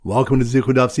Welcome to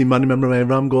Zichud Daf Siman Memra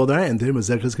Ram Goldar and today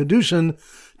Masechtas Kiddushin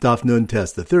Daf Nun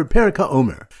Test, the third Perika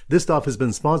Omer. This daf has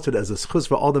been sponsored as a schus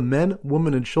for all the men,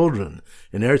 women, and children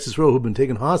in Eretz Yisrael who have been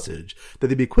taken hostage, that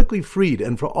they be quickly freed,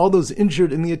 and for all those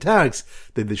injured in the attacks,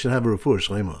 that they should have a refuah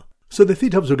shlema. So the three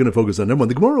topics we're going to focus on. Number one,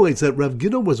 the Gemara relates that Rav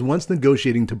Gidel was once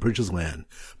negotiating to purchase land,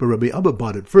 but Rabbi Abba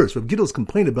bought it first. Rav Gidel's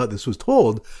complaint about this was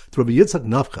told to Rabbi Yitzchak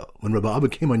Nafcha. When Rabbi Abba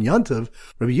came on Yantav,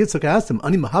 Rabbi Yitzchak asked him,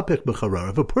 Ani mahapech b'charar,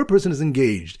 if a poor person is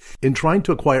engaged in trying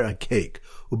to acquire a cake,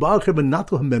 and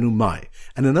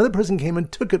another person came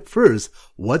and took it first,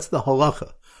 what's the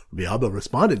halacha? Rabbi Abba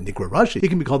responded, Nikra Rashi, he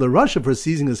can be called a Rasha for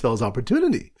seizing his fellow's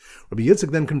opportunity. Rabbi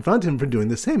Yitzchak then confronted him for doing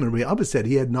the same, and Rabbi Abba said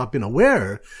he had not been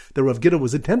aware that Rav Gidel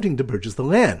was attempting to purchase the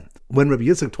land. When Rabbi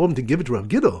Yitzchak told him to give it to Rav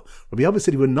Gidel, Rabbi Abba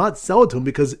said he would not sell it to him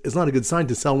because it's not a good sign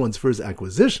to sell one's first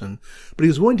acquisition, but he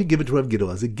was willing to give it to Rav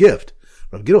Gidel as a gift.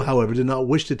 Rav Gidel, however, did not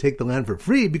wish to take the land for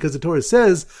free because the Torah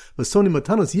says, Vasoni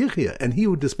matanos yichya, and he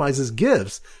who despises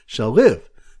gifts shall live.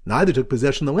 Neither took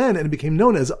possession of the land, and it became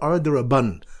known as Arad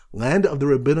Rabban, land of the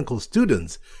rabbinical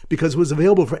students, because it was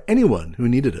available for anyone who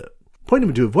needed it. Point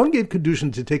number two, if one gave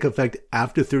Kiddushin to take effect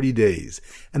after 30 days,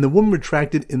 and the woman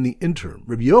retracted in the interim,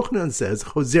 Rabbi Yochanan says,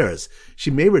 Choseres,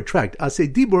 she may retract,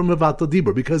 Aseh dibur mevatel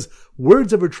dibur, because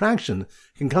words of retraction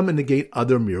can come and negate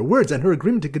other mere words, and her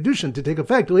agreement to Kiddushin to take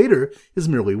effect later is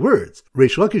merely words.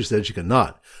 Reish Lakish said she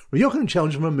cannot. Rabbi Yochanan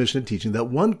challenged from a Mishnah teaching that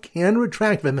one can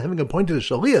retract from having appointed a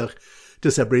shaliach to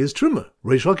separate his truma.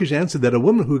 Reish Lakish answered that a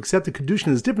woman who accepted Kiddushin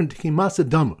is different to kimasa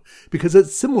damu, because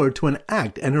it's similar to an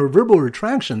act, and her verbal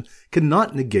retraction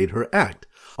cannot negate her act.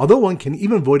 Although one can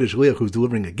even void a shaliach who's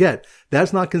delivering a get,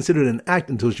 that's not considered an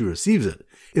act until she receives it.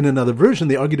 In another version,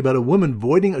 they argued about a woman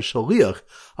voiding a shaliach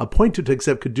appointed to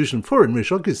accept Kiddushin for her, and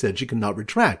Reish Lakish said she cannot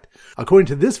retract. According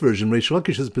to this version, Reish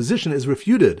Lakish's position is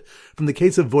refuted from the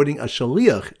case of voiding a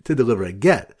shaliach to deliver a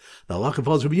get. The halacha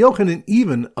follows Rabbi Yochanan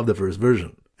even of the first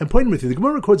version. And point number three, the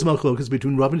Gemara records machlokas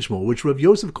between Rav and Shmuel, which Rav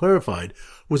Yosef clarified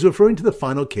was referring to the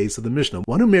final case of the Mishnah.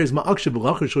 One who marries ma'akshav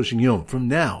v'lachar shoshin yom, from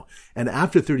now and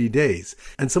after 30 days,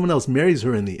 and someone else marries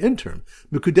her in the interim,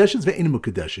 mekudeshes ve'ein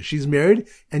mekudeshes, she's married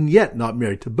and yet not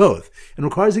married to both, and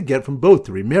requires a get from both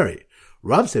to remarry.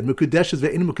 Rav said, mekudeshes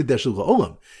ve'ein mekudeshes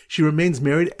la'olam, she remains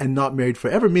married and not married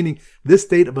forever, meaning this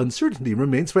state of uncertainty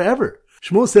remains forever.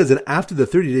 Shmuel says that after the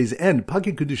 30 days end,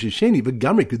 Pake Kedusha Sheni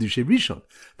v'gamri Kedusha Rishon.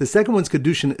 The second one's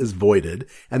Kedushin is voided,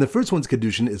 and the first one's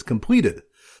Kedushin is completed.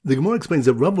 The Gemara explains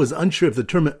that Rav was unsure if the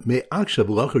term me'akshav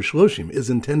l'achar shloshim is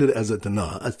intended as a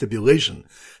tanah, a stipulation,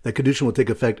 that Kiddushin will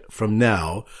take effect from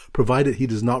now, provided he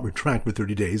does not retract for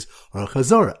 30 days, or a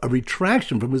chazara, a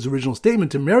retraction from his original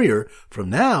statement to marry her from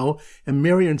now, and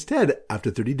marry her instead after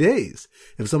 30 days.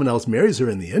 If someone else marries her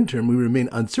in the interim, we remain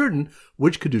uncertain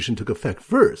which Kiddushin took effect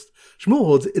first. Shmuel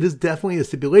holds it is definitely a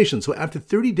stipulation, so after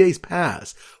 30 days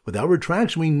pass, without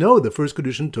retraction, we know the first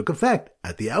Kiddushin took effect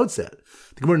at the outset.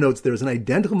 The Gemara notes there is an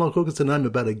identical malchokas tanaim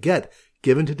about a get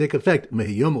given to take effect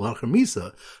mehiyom l'achar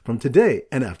misa, from today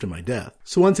and after my death.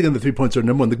 So once again, the 3 points are: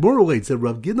 number one, the Gemara relates that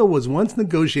Rav Gidel was once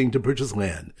negotiating to purchase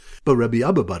land, but Rabbi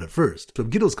Abba bought it first. Rav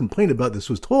Gidel's complaint about this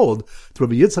was told to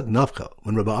Rabbi Yitzchak Nafcha.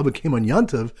 When Rabbi Abba came on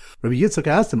Yantav, Rabbi Yitzchak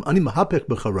asked him, Ani mahapech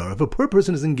b'charar, if a poor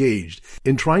person is engaged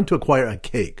in trying to acquire a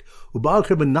cake, and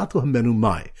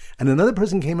another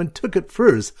person came and took it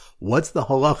first, what's the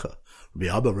halacha?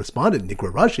 Rabbi Abba responded,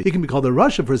 Nikra Rashi, he can be called a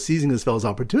Rasha for seizing his fellow's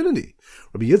opportunity.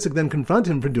 Rabbi Yitzchak then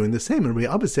confronted him for doing the same, and Rabbi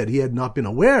Abba said he had not been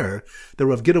aware that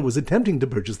Rav Gidel was attempting to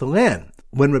purchase the land.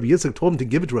 When Rabbi Yitzchak told him to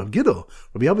give it to Rav Gidel,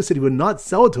 Rabbi Abba said he would not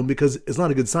sell it to him because it's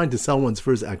not a good sign to sell one's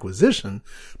first acquisition,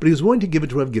 but he was willing to give it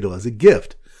to Rav Gidel as a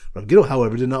gift. Rav Gidel,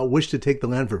 however, did not wish to take the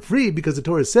land for free because the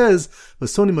Torah says,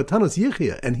 Vasoni matanos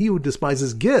yichya, and he who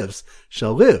despises gifts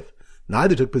shall live.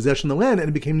 Neither took possession of the land, and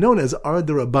it became known as Arad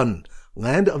Rabban,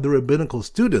 land of the rabbinical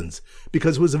students,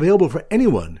 because it was available for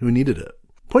anyone who needed it.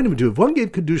 Point number two, if one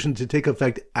gave Kiddushin to take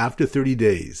effect after 30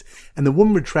 days, and the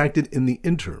woman retracted in the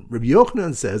interim, Rabbi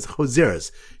Yochanan says,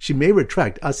 Choseres, she may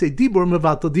retract, Aseh dibur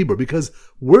mevatel dibur, because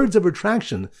words of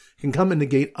retraction can come and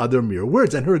negate other mere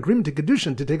words, and her agreement to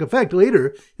Kiddushin to take effect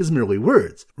later is merely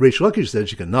words. Reish Lakish said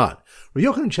she cannot. Rabbi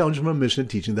Yochanan challenged from a Mishnah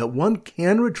teaching that one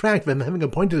can retract from having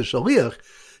appointed a shaliach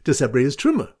to separate his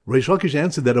truma. Reish Lakish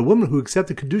answered that a woman who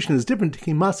accepted Kiddushin is different to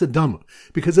kimasa damu,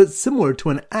 because it's similar to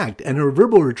an act, and her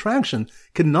verbal retraction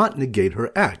cannot negate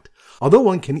her act. Although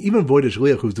one can even void a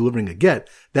shaliach who's delivering a get,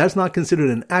 that's not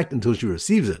considered an act until she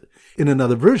receives it. In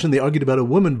another version, they argued about a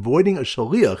woman voiding a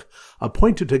shaliach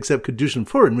appointed to accept Kiddushin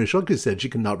for her, and Reish Lakish said she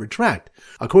cannot retract.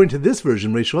 According to this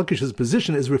version, Reish Lakish's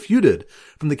position is refuted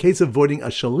from the case of voiding a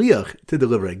shaliach to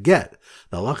deliver a get.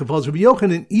 The halacha follows Rabbi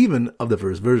Yochanan even of the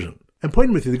first version. And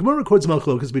pointing with you, the Gemara records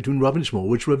Malchlokas between Rav and Shmuel,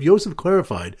 which Rav Yosef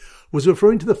clarified was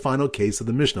referring to the final case of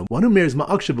the Mishnah. One who marries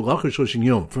Ma'aksha b'lachar shoshin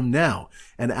yom, from now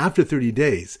and after 30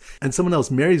 days, and someone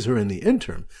else marries her in the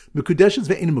interim, Mekudeshes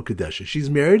ve'ena Mekudeshes. She's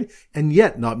married and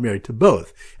yet not married to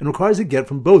both, and requires a get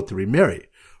from both to remarry.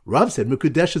 Rav said,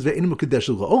 Mekudeshes ve'ena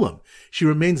Mekudeshes la'olam. She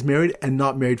remains married and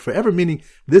not married forever, meaning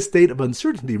this state of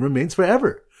uncertainty remains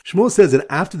forever. Shmuel says that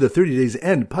after the 30 days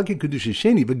end, Pake Kiddushin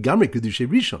Sheni v'gamre Kiddushin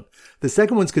Rishon. The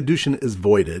second one's Kiddushin is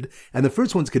voided, and the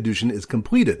first one's Kiddushin is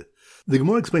completed. The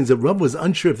Gemara explains that Rav was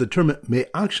unsure if the term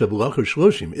me'aksha b'lachar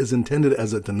shloshim is intended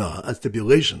as a tanah, a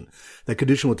stipulation that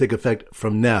Kiddushin will take effect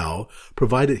from now,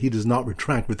 provided he does not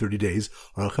retract for 30 days,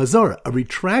 or a chazara, a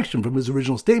retraction from his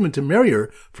original statement to marry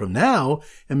her from now,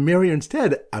 and marry her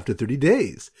instead after 30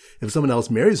 days. If someone else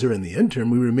marries her in the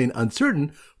interim, we remain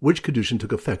uncertain which Kiddushin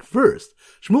took effect first.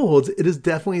 Shmuel holds it is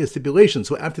definitely a stipulation,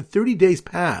 so after 30 days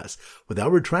pass,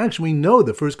 without retraction, we know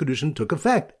the first Kiddushin took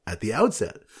effect at the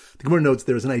outset. The Gemara notes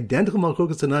there is an identical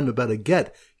Malchokas Tanaim about a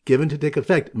get given to take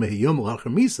effect mehiyom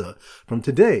l'achar misa, from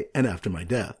today and after my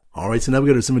death. Alright, so now we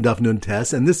go to Simon Daf Nun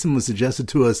Tes, and this sim was suggested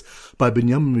to us by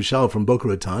Binyamin Mishal from Boca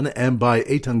Raton and by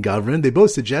Eitan Gavrin. They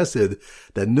both suggested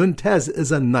that Nun Tes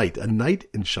is a knight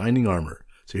in shining armor.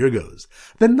 So here goes.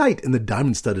 The knight in the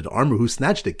diamond-studded armor who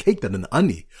snatched a cake that an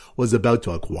ani was about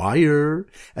to acquire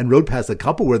and rode past a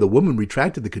couple where the woman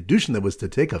retracted the Kiddushin that was to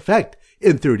take effect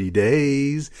in 30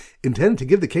 days, intended to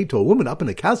give the cake to a woman up in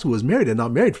a castle who was married and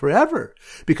not married forever,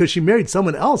 because she married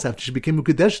someone else after she became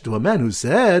Mukadesh to a man who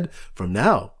said, from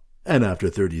now and after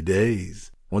 30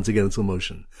 days. Once again in slow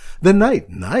motion. The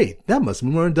knight, that must be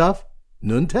more in Daf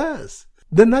Nun Tes.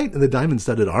 The knight in the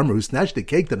diamond-studded armor who snatched a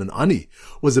cake that an ani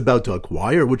was about to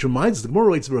acquire, which reminds us, the Gemara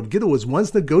relates that Rav Gidel was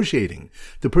once negotiating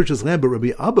to purchase land, but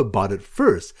Rabbi Abba bought it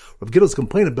first. Rav Gidel's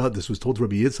complaint about this was told to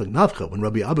Rabbi Yitzchak Nafcha. When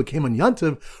Rabbi Abba came on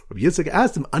Yantiv, Rabbi Yitzchak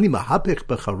asked him, Ani mahapech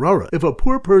becharara. If a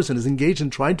poor person is engaged in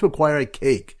trying to acquire a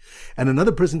cake, and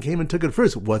another person came and took it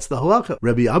first, what's the halacha?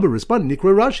 Rabbi Abba responded,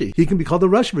 Nikra Rashi. He can be called a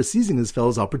Rashi for seizing his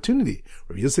fellow's opportunity.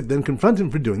 Rabbi Yitzchak then confronted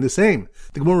him for doing the same.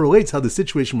 The Gemara relates how the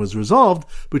situation was resolved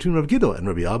between Rav Gidel and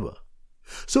Rabbi Abba.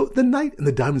 So the knight in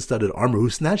the diamond-studded armor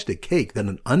who snatched a cake that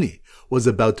an ani was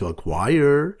about to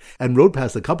acquire and rode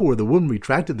past a couple where the woman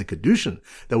retracted the Kiddushin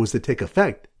that was to take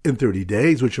effect in 30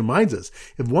 days, which reminds us,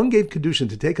 if one gave Kiddushin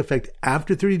to take effect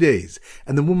after 30 days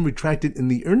and the woman retracted in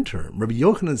the interim, Rabbi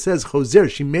Yochanan says, Choser,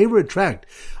 she may retract,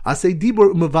 Aseh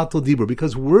dibur umevatel dibur,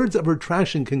 because words of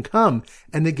retraction can come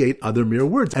and negate other mere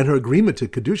words, and her agreement to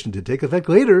Kiddushin to take effect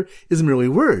later is merely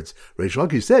words. Reish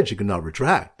Lakish said she could not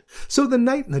retract. So the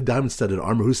knight in the diamond-studded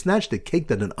armor who snatched a cake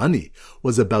that an ani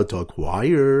was about to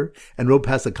acquire and rode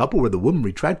past a couple where the woman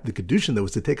retracted the Kiddushin that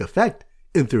was to take effect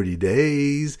in 30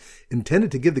 days,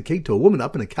 intended to give the cake to a woman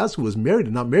up in a castle who was married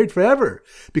and not married forever,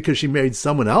 because she married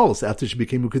someone else after she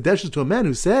became Mukadeshes to a man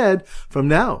who said, from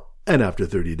now and after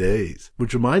 30 days.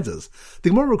 Which reminds us, the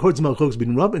Gemara records Malchokes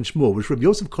between Rav and Shmuel, which Rav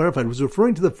Yosef clarified was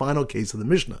referring to the final case of the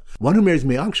Mishnah. One who marries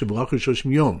Me'aksha b'lachar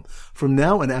shoshim yom, from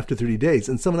now and after 30 days,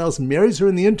 and someone else marries her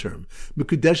in the interim.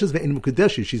 Mekudeshes ve'en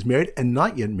Mekudeshes, she's married and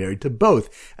not yet married to both,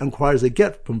 and requires a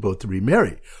get from both to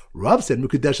remarry. Rav said,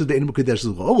 Mekudeshes ve'en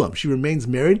Mekudeshes l'olam, she remains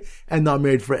married and not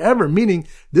married forever, meaning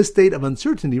this state of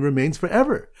uncertainty remains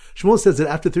forever. Shmuel says that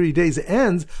after 30 days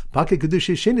ends, Pake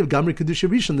Kiddushin Sheni v'gamre Kiddushin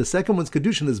Rishon, the second one's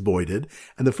Kiddushin is voided,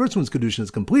 and the first one's Kiddushin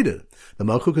is completed. The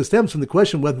Malchukah stems from the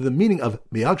question whether the meaning of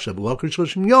Me'aksha b'lachar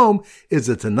shoshim yom is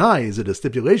a tanai, is it a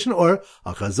stipulation, or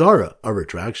a chazara, a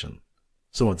retraction.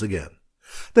 So once again,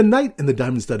 the knight in the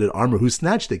diamond-studded armor who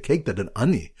snatched a cake that an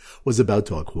ani was about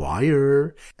to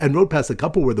acquire and rode past a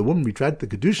couple where the woman retracted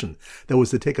the Kiddushin that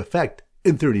was to take effect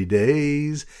in 30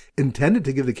 days, intended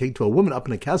to give the cake to a woman up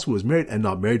in a castle who was married and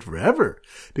not married forever,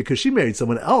 because she married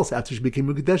someone else after she became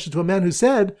Mukadeshes to a man who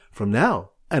said, from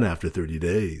now and after 30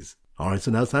 days. Alright,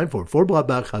 so now it's time for 4 Blot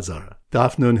Bach Chazara.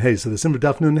 Daf Nun Hey. So the symbol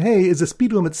Daf Nun Hey is a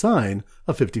speed limit sign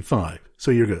of 55.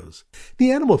 So here goes.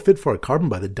 The animal fit for a carbon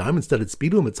by the diamond-studded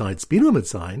speed limit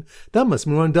sign, that must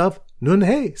be on Daf Nun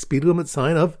Hey, speed limit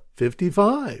sign of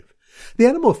 55. The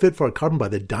animal fit for a carbon by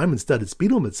the diamond-studded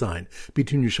speed limit sign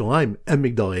between Yerushalayim and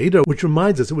Migdal Eder, which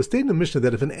reminds us, it was stated in the Mishnah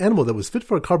that if an animal that was fit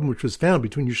for a carbon which was found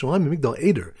between Yerushalayim and Migdal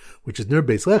Eder, which is near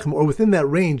Beis Lechem, or within that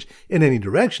range in any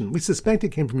direction, we suspect it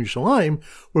came from Yerushalayim,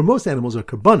 where most animals are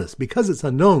karbanos. Because it's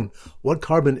unknown what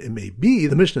carbon it may be,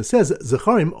 the Mishnah says,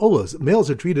 Zecharim olos, males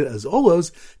are treated as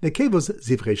olos, nekevos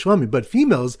zivrei shlamim, but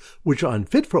females, which are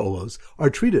unfit for olos, are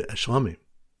treated as shlamim.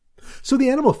 So the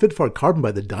animal fit for a carbon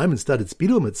by the diamond-studded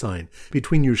speed limit sign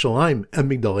between Yerushalayim and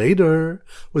Migdal Eder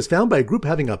was found by a group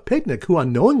having a picnic who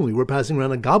unknowingly were passing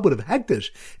around a goblet of hektish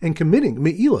and committing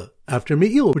me'ilah after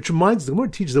Me'ilah, which reminds the Gemara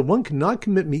teaches that one cannot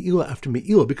commit Me'ilah after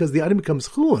Me'ilah because the item becomes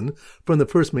chulun from the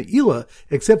first Me'ilah,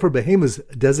 except for behemoths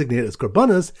designated as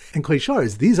korbanos and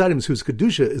kleishars. These items whose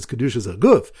kedusha is kedushas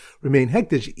aguf remain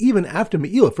hektish even after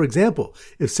Me'ilah. For example,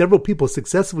 if several people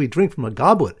successively drink from a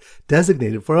goblet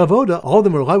designated for avoda, all of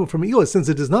them are liable for Me'ilah since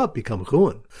it does not become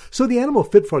chulun. So the animal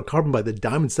fit for a carbon by the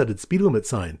diamond-studded speed limit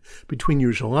sign between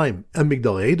Yerushalayim and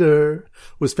Migdal Eder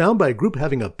was found by a group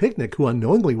having a picnic who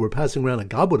unknowingly were passing around a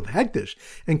goblet of hektish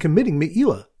and committing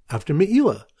Me'ilah after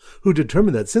Me'ilah, who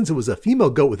determined that since it was a female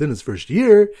goat within its first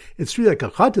year, it's treated like a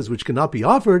chatas which cannot be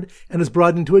offered and is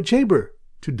brought into a chamber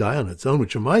to die on its own,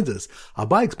 which reminds us,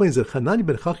 Abai explains that Hanani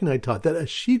ben Chachinai taught that a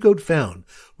she-goat found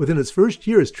within its first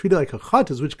year is treated like a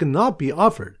chatas which cannot be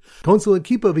offered. It's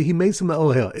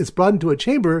brought into a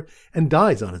chamber and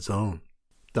dies on its own.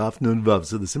 Daf Nun Vav.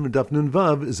 So the Simmer Daf Nun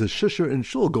Vav is a shusher in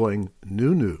shul going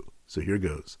nu. So here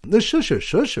goes. The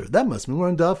shusher, that must mean we're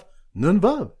on Daf Nun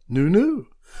Vav, nu.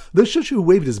 The shusher who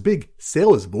waved his big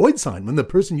sale is void sign when the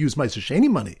person used Meiser Sheni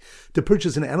money to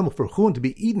purchase an animal for chulun to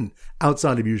be eaten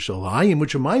outside of Yerushalayim,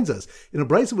 which reminds us, in a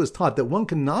brisa was taught that one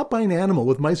cannot buy an animal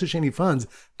with Meiser Sheni funds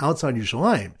outside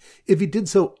Yerushalayim. If he did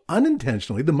so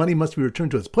unintentionally, the money must be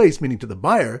returned to its place, meaning to the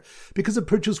buyer, because the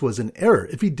purchase was an error.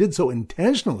 If he did so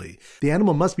intentionally, the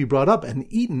animal must be brought up and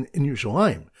eaten in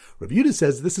Yerushalayim. Rav Yehuda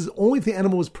says this is only if the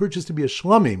animal was purchased to be a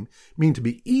shlamim, meaning to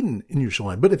be eaten in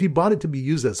Yerushalayim. But if he bought it to be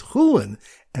used as chulun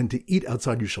and to eat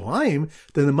outside Yerushalayim,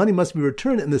 then the money must be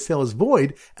returned and the sale is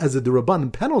void as a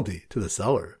d'Rabbanan penalty to the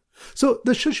seller. So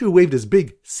the shusher waved his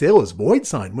big sale is void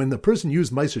sign when the person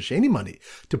used Meiser Sheni money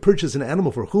to purchase an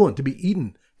animal for chulun to be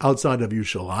eaten outside of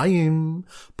Yerushalayim,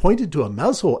 pointed to a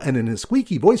mouse hole and in a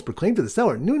squeaky voice proclaimed to the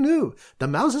seller, "No, the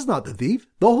mouse is not the thief,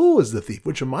 the hole is the thief,"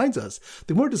 which reminds us,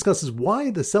 the Gemara discusses why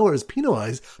the seller is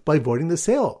penalized by voiding the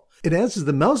sale. It answers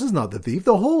the mouse is not the thief,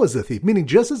 the hole is the thief, meaning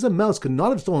just as a mouse could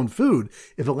not have stolen food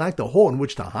if it lacked a hole in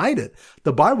which to hide it,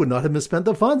 the buyer would not have misspent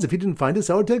the funds if he didn't find a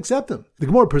seller to accept them. The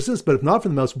Gemara persists, but if not for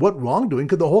the mouse, what wrongdoing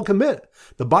could the hole commit?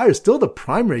 The buyer is still the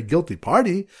primary guilty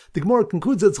party. The Gemara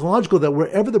concludes that it's logical that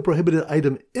wherever the prohibited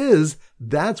item is,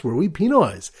 that's where we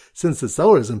penalize. Since the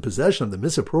seller is in possession of the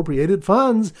misappropriated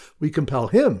funds, we compel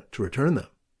him to return them.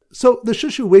 So the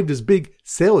shushu waved his big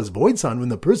sale is void sign when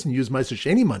the person used Meiser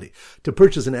Sheni money to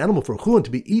purchase an animal for chulun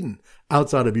to be eaten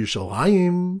outside of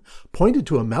Yerushalayim, pointed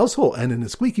to a mouse hole and in a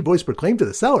squeaky voice proclaimed to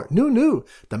the seller, "No,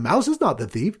 the mouse is not the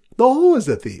thief, the hole is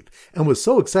the thief," and was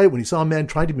so excited when he saw a man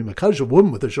trying to be makadosh a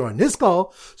woman with a shor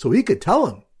niskal so he could tell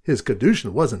him his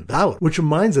Kiddushin wasn't valid. Which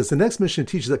reminds us, the next Mishnah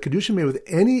teaches that Kiddushin made with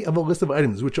any of a list of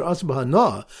items which are asur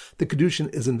b'hana, the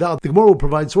Kiddushin is invalid. The Gemara will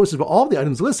provide sources for all the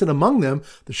items listed, among them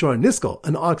the shor niskal,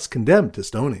 an ox condemned to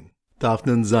stoning. Daf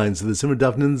Nun Zayin. So the Simmer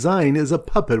Daf Nun Zayin is a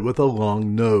puppet with a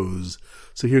long nose.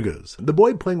 So here goes. The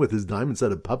boy playing with his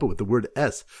diamond-studded puppet with the word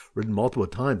S written multiple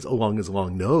times along his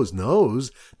long nose.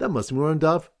 Nose? That must be more on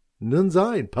Daf Nun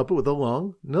Zayin, puppet with a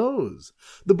long nose.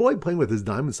 The boy playing with his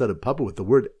diamond-studded puppet with the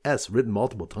word S written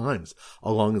multiple times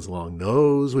along his long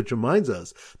nose, which reminds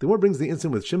us, the Gemara brings the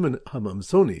incident with Shimon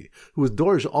HaMamsoni, who was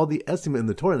dorish all the estimate in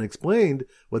the Torah and explained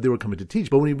what they were coming to teach.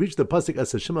 But when he reached the pasuk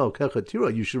Es Hashem Elokecha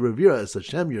Tira, you should revere as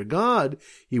Hashem your God,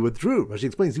 he withdrew. Rashi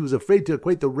explains he was afraid to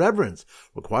equate the reverence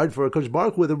required for a Kodesh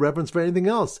Baruch Hu with a reverence for anything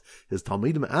else. His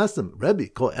Talmidim asked him, Rebbe,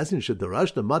 Kol Esin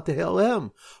Shedarashna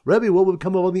Mateh Rebbe, what would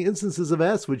become of all the instances of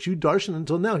S which you darshan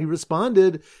until now? He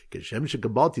responded, Keshem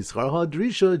shekabalti schar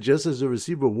ha'adrisha, just as I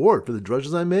receive reward for the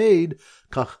drushes I made,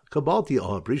 kach kabalti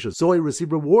al-ha'adrisha, so I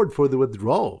receive reward for the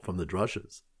withdrawal from the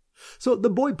drushes. So the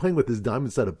boy playing with his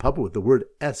diamond-studded puppet with the word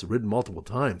S written multiple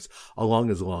times along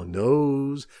his long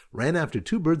nose ran after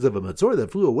two birds of a matzor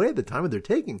that flew away at the time of their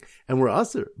taking and were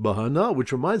asur b'hana,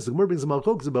 which reminds the Gemara brings a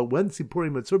malchokes about when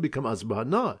tzipori matzor become asur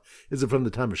b'hana. Is it from the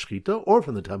time of shchita or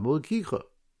from the time of lakicha?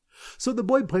 So the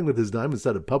boy playing with his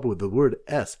diamond-studded puppet with the word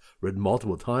S written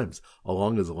multiple times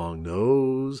along his long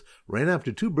nose ran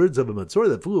after two birds of a matzor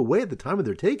that flew away at the time of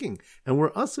their taking and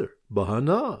were asur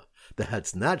b'hana, that had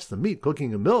snatched the meat,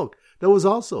 cooking, and milk that was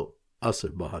also asur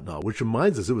b'hana, which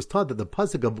reminds us it was taught that the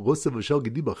pasuk of Rosev V'shel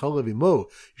Gedi B'chalav Imo, you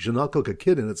shall not cook a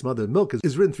kid in its mother's milk,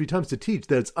 is written 3 times to teach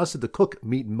that it's asur to cook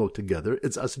meat and milk together,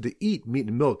 it's asur to eat meat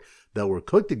and milk that were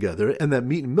cooked together, and that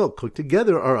meat and milk cooked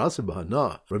together are asur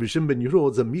b'hana. Rabbi Shimon ben Yehuda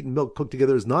holds that meat and milk cooked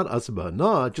together is not asur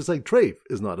b'hana, just like treif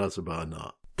is not asur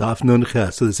b'hana. Daf Nun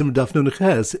Ches. So the Simmer Daf Nun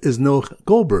Ches is Noach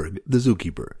Goldberg, the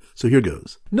zookeeper. So here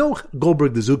goes. Noach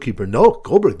Goldberg, the zookeeper. Noach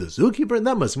Goldberg, the zookeeper? And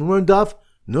that must mean we're in Daf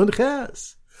Nun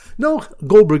Ches. Noach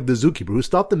Goldberg, the zookeeper, who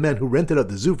stopped the man who rented out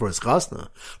the zoo for his chasna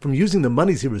from using the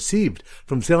monies he received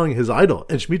from selling his idol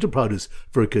and Shemitah produce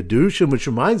for Kiddushin, which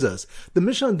reminds us, the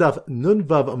Mishnah on Daf Nun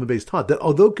Vav Amud Beis taught that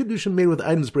although Kiddushin made with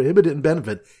items prohibited in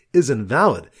benefit is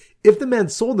invalid, if the man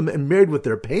sold them and married with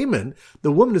their payment,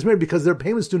 the woman is married because their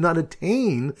payments do not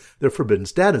attain their forbidden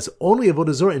status. Only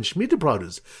Avodah Zarah and Shemitah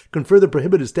produce confer the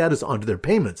prohibited status onto their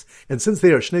payments. And since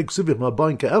they are Shnei Ksuvim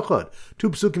Habayin Ka'echad, two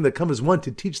psukim that come as one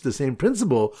to teach the same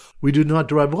principle, we do not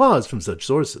derive laws from such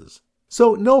sources.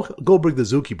 So Noach Goldberg, the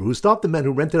zookeeper, who stopped the man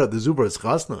who rented out the zoo for his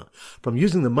chasna from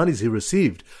using the monies he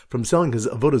received from selling his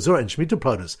Avodah Zarah and Shemitah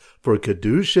produce for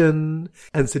Kiddushin,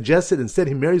 and suggested instead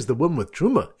he marries the woman with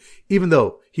Truma, even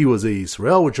though he was a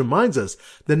Yisrael, which reminds us,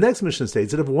 the next Mishnah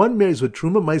states that if one marries with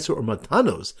Truma, Meiser, or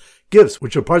Matanos, gifts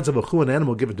which are parts of a Chulin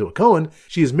animal given to a Kohen,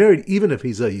 she is married even if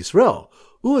he's a Yisrael.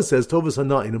 Ula says, Tovas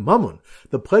Hana in Mammon.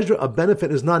 The pleasure of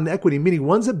benefit is not an equity, meaning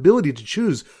one's ability to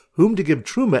choose whom to give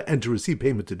Truma and to receive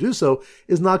payment to do so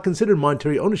is not considered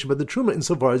monetary ownership of the Truma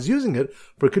insofar as using it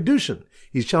for Kiddushin.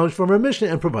 He's challenged from our Mishnah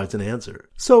and provides an answer.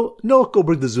 So, Noach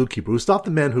Goldberg, the zookeeper, who stopped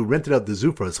the man who rented out the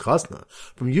zoo for his chasna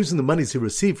from using the monies he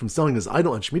received from selling his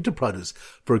idol and Shemitah produce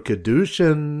for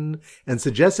Kiddushin, and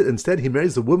suggested instead he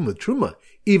marries the woman with Truma,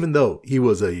 even though he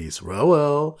was a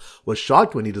Yisrael, was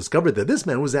shocked when he discovered that this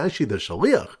man was actually the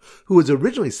Shaliach, who was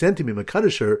originally sent to be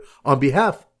Mekadesher on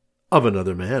behalf of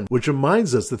another man. Which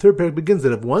reminds us, the third paragraph begins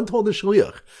that if one told the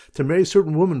Shaliach to marry a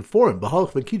certain woman for him,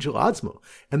 B'halach v'kichel atzmo,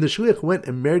 and the Shaliach went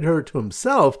and married her to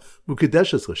himself,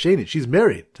 Mukadeshes l'sheni, she's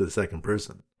married to the second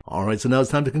person. Alright, so now it's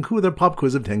time to conclude our pop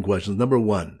quiz of 10 questions. Number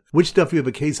 1. Which daf you have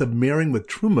a case of marrying with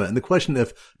Truma? And the question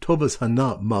if Tovas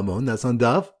Hana Mammon, that's on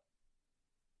daf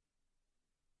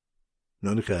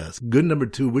Nonches. Good. Number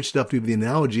 2. Which daf do you have the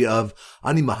analogy of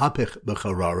Ani Mahapech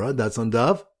B'charara? That's on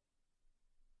daf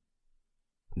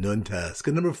Nontes.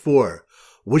 Good. Number 4.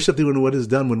 Which daf do you know what is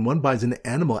done when one buys an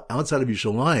animal outside of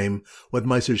Yerushalayim with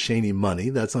Meiser Sheni money?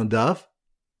 That's on daf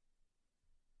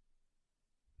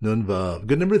Nun Vav.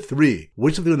 Good. Number 3.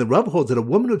 Which of the Rav holds that a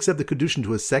woman who accepted Kiddushin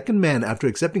to a second man after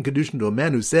accepting Kiddushin to a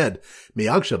man who said,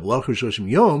 Me'akshav l'achar shoshim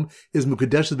yom, is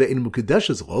Mukadeshes ve'in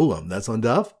Mukadeshes l'olam? That's on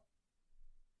daf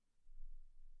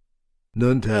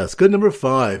Nun Tes. Good. Number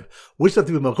 5. Which daf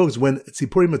do you have machlokas when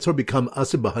Tzipori Matzor become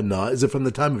Asur B'Hana? Is it from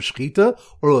the time of Shechita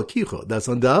or Lakicho? That's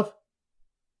on daf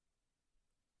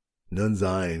Nun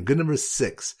Zayin. Good. Number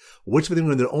 6. Which of them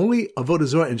when they're only Avodah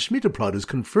Zarah and Shemitah produce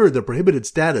confer their prohibited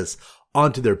status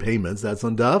onto their payments? That's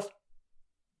on daf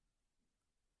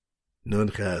Nun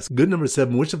Ches. Good. Number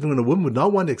 7. Which of them when a woman would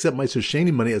not want to accept Meiser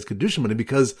Sheni money as Kiddushin money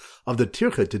because of the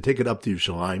tircha to take it up to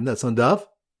Yerushalayim? That's on daf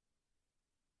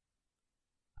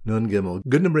Nun Gimel.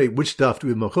 Good. Number 8. Which daf do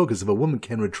we have machokas if a woman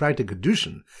can retract a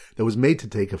Kiddushin that was made to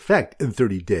take effect in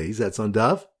 30 days? That's on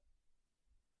daf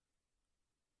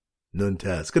Nun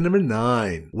Tes. Good. Number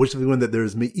 9. Which of the one that there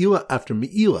is Me'ila after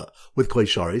Me'ila with Klei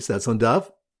Sharis? That's on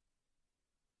daf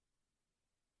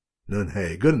Nun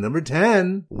Hey. Good. And number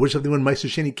 10. Which of the one Meiser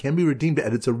Sheni can be redeemed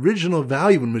at its original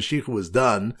value when Mashiach was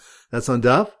done? That's on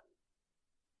daf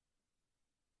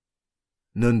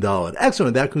Nun Daled.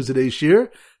 Excellent. That concludes today's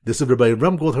shir. This is Rabbi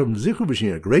Ram Goldhar from Zichru, wishing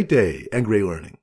you a great day and great learning.